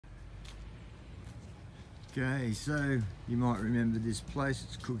Okay, so you might remember this place.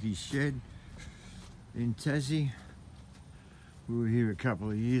 It's Cookie's Shed in Tassie. We were here a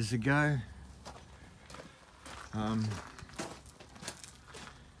couple of years ago.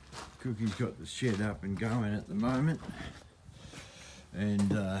 Cookie's got the shed up and going at the moment,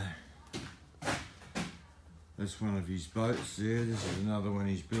 and that's one of his boats there. This is another one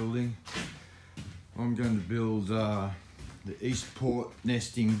he's building. I'm going to build the Eastport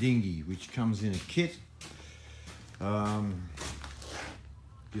nesting dinghy, which comes in a kit.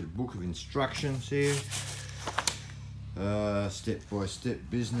 Get a book of instructions here, step-by-step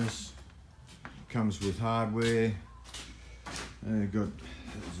business, comes with hardware. There's a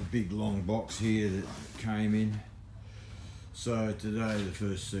big long box here that came in. So today the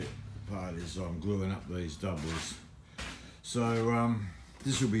first part is I'm gluing up these doublers. So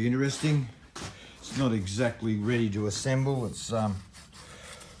this will be interesting. It's not exactly ready to assemble. It's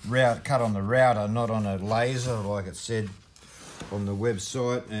cut on the router, not on a laser like it said on the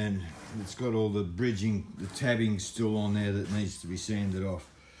website, and it's got all the bridging, the tabbing still on there that needs to be sanded off,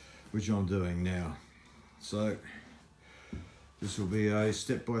 which I'm doing now. So this will be a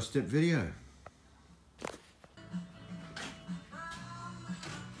step-by-step video.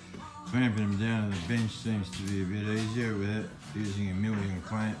 Clamping them down on the bench seems to be a bit easier without using a million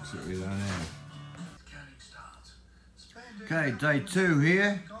clamps that we don't have. Okay, day 2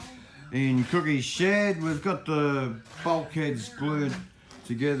 here in Cookie's Shed. We've got the bulkheads glued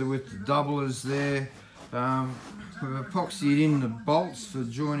together with the doublers there. We've epoxied in the bolts for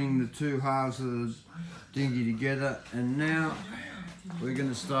joining the two halves of the dinghy together, and now we're going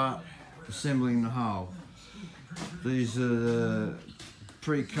to start assembling the hull. These are the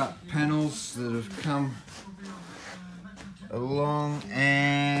pre-cut panels that have come along,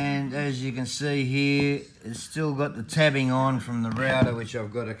 and as you can see here, it's still got the tabbing on from the router, which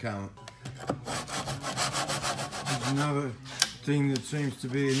I've got to come. There's another thing that seems to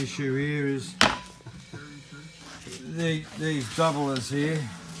be an issue here is these doublers here.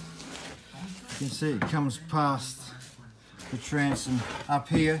 You can see it comes past the transom up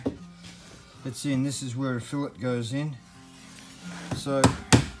here. It's in, this is where a fillet goes in. So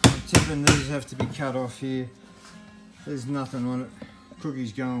the tip and these have to be cut off here. There's nothing on it.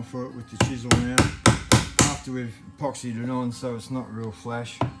 Cookie's going for it with the chisel now, after we've epoxied it on so it's not real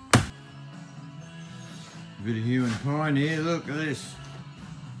flash. A bit of human pine here, look at this.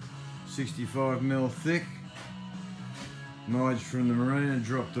 65mm thick. Nige from the marina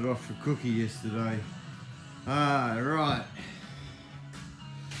dropped it off for Cookie yesterday. Right.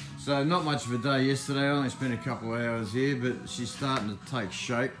 So not much of a day yesterday, I only spent a couple of hours here, but she's starting to take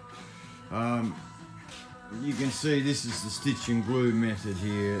shape. You can see this is the stitch and glue method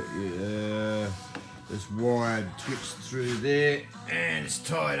here. This wire twists through there and it's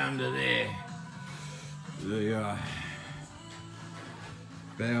tied under there. The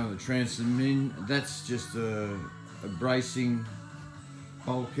bow of the transom in, that's just a bracing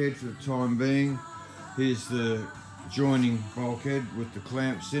bulkhead for the time being. Here's the joining bulkhead with the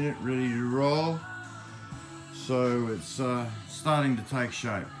clamps in it, ready to roll. So it's starting to take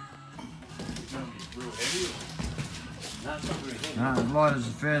shape. Real heavy? No, it's not very heavy. No, as light as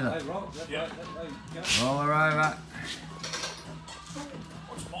a feather. Hey, roll. Yep. Roll her over.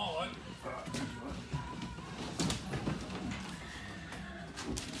 What's my load?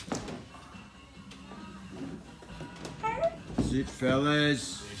 That's it, fellas.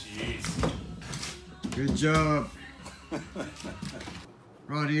 There she is. Good job.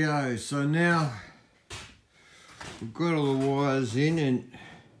 Rightio, so now we've got all the wires in, and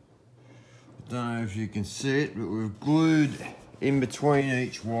I don't know if you can see it, but we've glued in between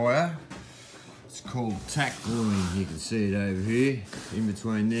each wire. It's called tack gluing. You can see it over here, in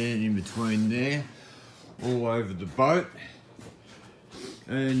between there and in between there, all over the boat.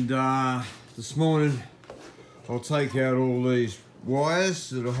 And this morning I'll take out all these wires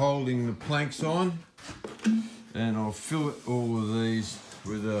that are holding the planks on, and I'll fillet all of these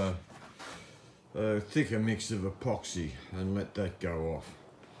with a thicker mix of epoxy and let that go off,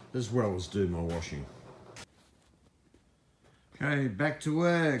 as well as do my washing. Okay, back to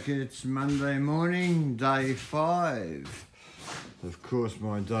work. It's Monday morning, day 5. Of course,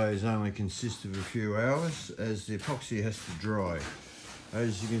 my days only consist of a few hours as the epoxy has to dry.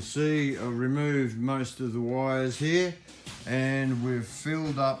 As you can see, I've removed most of the wires here, and we've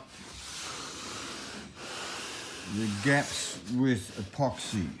filled up the gaps with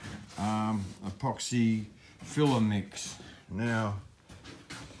epoxy, epoxy filler mix. Now,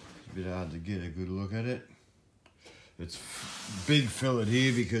 it's a bit hard to get a good look at it. It's big fillet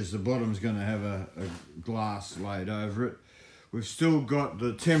here because the bottom's going to have a glass laid over it. We've still got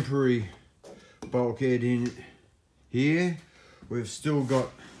the temporary bulkhead in here. We've still got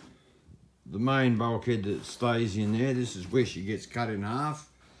the main bulkhead that stays in there. This is where she gets cut in half,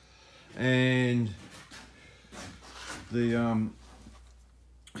 and the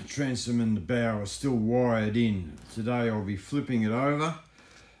transom and the bow are still wired in. Today I'll be flipping it over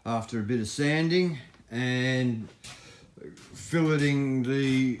after a bit of sanding and filleting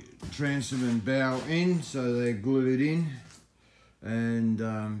the transom and bow in so they're glued in, and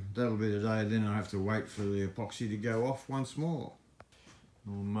that'll be the day. Then I have to wait for the epoxy to go off once more.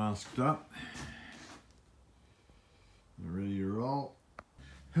 All masked up, ready to roll.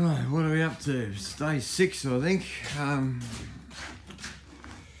 Right, what are we up to? It's day 6, I think.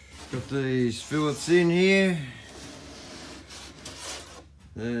 Got these fillets in here.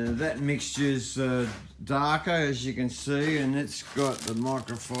 That mixture's darker, as you can see, and it's got the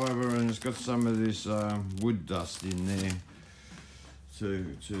microfiber and it's got some of this wood dust in there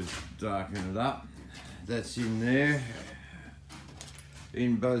to darken it up. That's in there,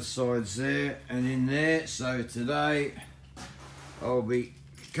 in both sides there and in there. So today I'll be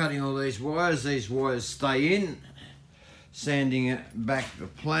cutting all these wires. These wires stay in, sanding it back the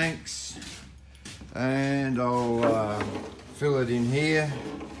planks, and I'll fill it in here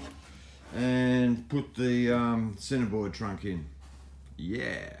and put the centerboard trunk in.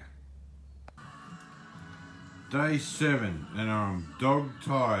 Yeah. Day 7 and I'm dog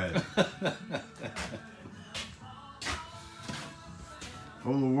tired.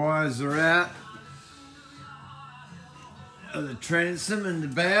 All the wires are out of the transom and the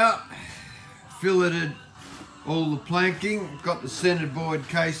bow. Filleted all the planking, got the centerboard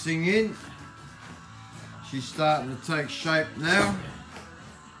casing in. She's starting to take shape now.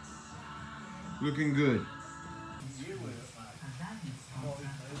 Looking good.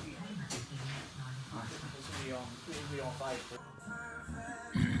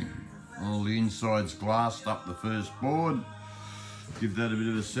 All the inside's glassed up the first board. Give that a bit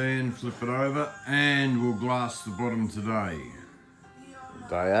of a sand, flip it over, and we'll glass the bottom today.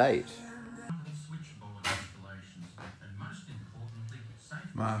 Day 8.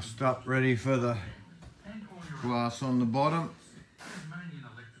 Masked up, ready for the glass on the bottom.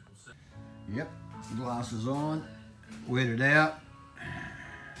 Yep, glass is on, wet it out.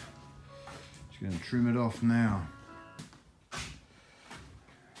 Just going to trim it off now.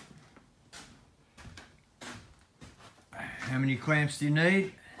 How many clamps do you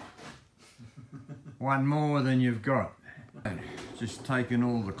need? One more than you've got. Just taking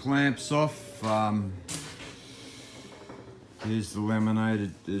all the clamps off. Here's the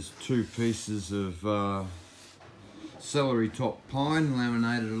laminated, there's 2 pieces of celery top pine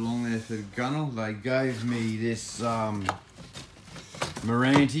laminated along there for the gunnel. They gave me this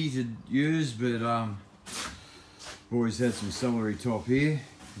Meranti to use, but always had some celery top here.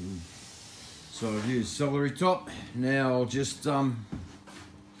 So I've used celery top. Now I'll just,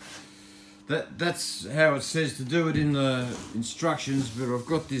 that's how it says to do it in the instructions, but I've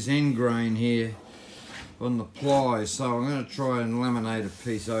got this end grain here on the ply, so I'm going to try and laminate a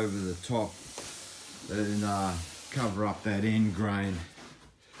piece over the top and cover up that end grain.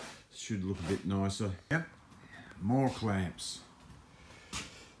 Should look a bit nicer. Yep, more clamps.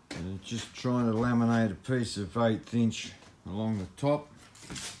 And just trying to laminate a piece of 1/8 inch along the top.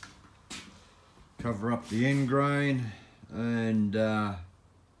 Cover up the end grain, and I'll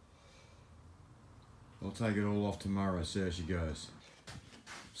take it all off tomorrow, see how she goes.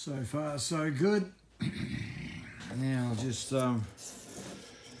 So far so good. Now I'll just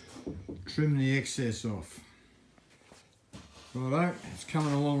trim the excess off. Righto, it's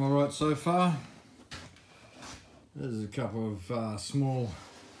coming along all right so far. There's a couple of small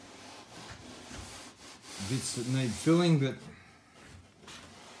bits that need filling, but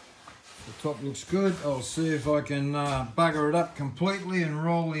the top looks good. I'll see if I can bugger it up completely and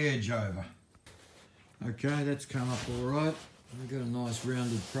roll the edge over. Okay, that's come up all right. I've got a nice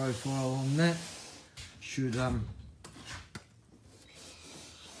rounded profile on that. Should come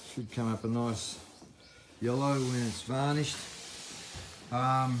up a nice yellow when it's varnished.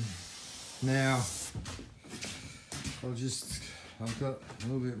 Now I've got a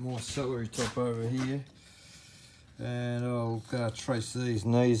little bit more celery top over here, and I'll trace these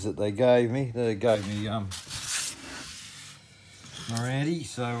knees that they gave me. They gave me Meranti,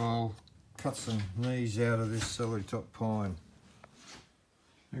 so I'll cut some knees out of this celery top pine.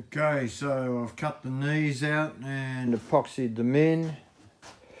 Okay, so I've cut the knees out and epoxied them in.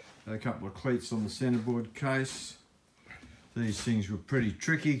 A couple of cleats on the centerboard case. These things were pretty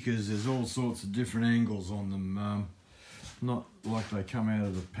tricky because there's all sorts of different angles on them, not like they come out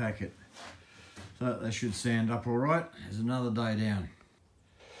of the packet. So they should sand up all right. There's another day down.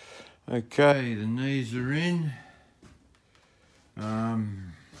 Okay, the knees are in.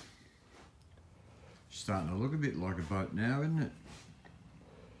 Starting to look a bit like a boat now, isn't it?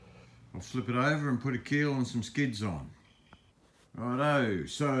 I'll flip it over and put a keel and some skids on. Righto,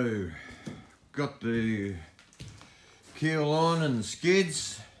 so got the keel on and the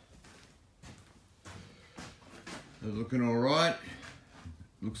skids. They're looking all right.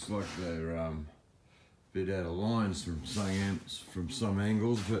 Looks like they're a bit out of lines from some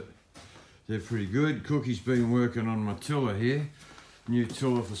angles, but they're pretty good. Cookie's been working on my tiller here. New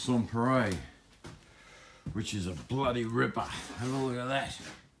tiller for Somperay, which is a bloody ripper. Have a look at that.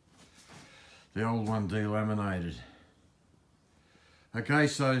 The old one delaminated. Okay,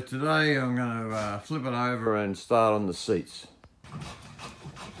 so today I'm going to flip it over and start on the seats.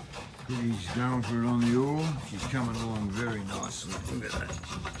 Cookie's going for it on the oar. She's coming along very nicely. Look at that.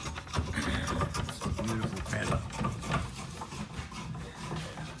 It's a beautiful pattern.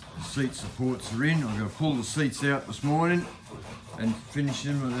 The seat supports are in. I'm going to pull the seats out this morning and finish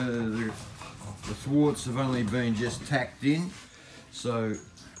them. The thwarts have only been just tacked in, so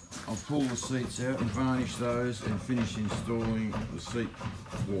I'll pull the seats out and varnish those and finish installing the seat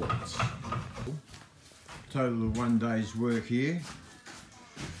thwarts. Total of 1 day's work here.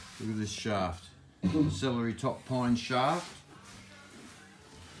 Look at this shaft. Celery top pine shaft.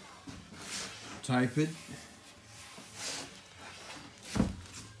 Tapered.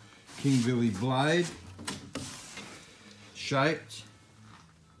 King Billy blade. Shaped.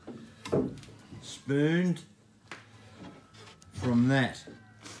 Spooned. From that.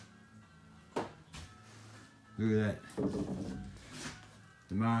 Look at that.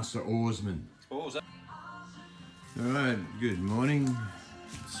 The master oarsman. Alright, good morning.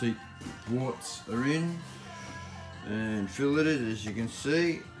 Seat thwarts are in and filleted, as you can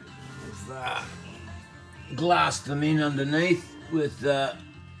see. We've glassed them in underneath with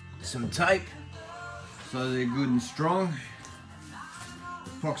some tape so they're good and strong.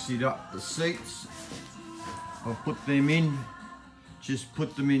 Epoxied up the seats. I'll put them in. Just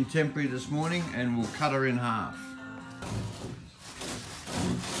put them in temporary this morning and we'll cut her in half.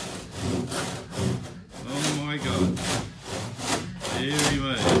 Oh my God. Very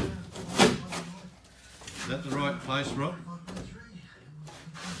well. Is that the right place, Rob?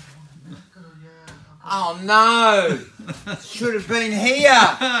 Oh no! Should have been here!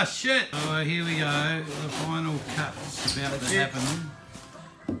 Ah, shit! Oh, here we go. The final cut's about to happen.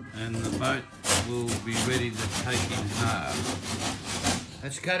 And the boat will be ready to take in half.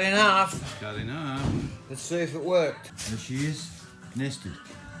 Let's cut in half. Cut in half. Let's see if it worked. There she is, nested.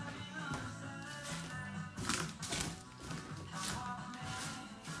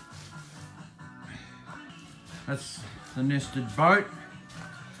 That's the nested boat,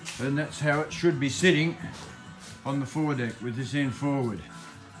 and that's how it should be sitting on the foredeck with this end forward.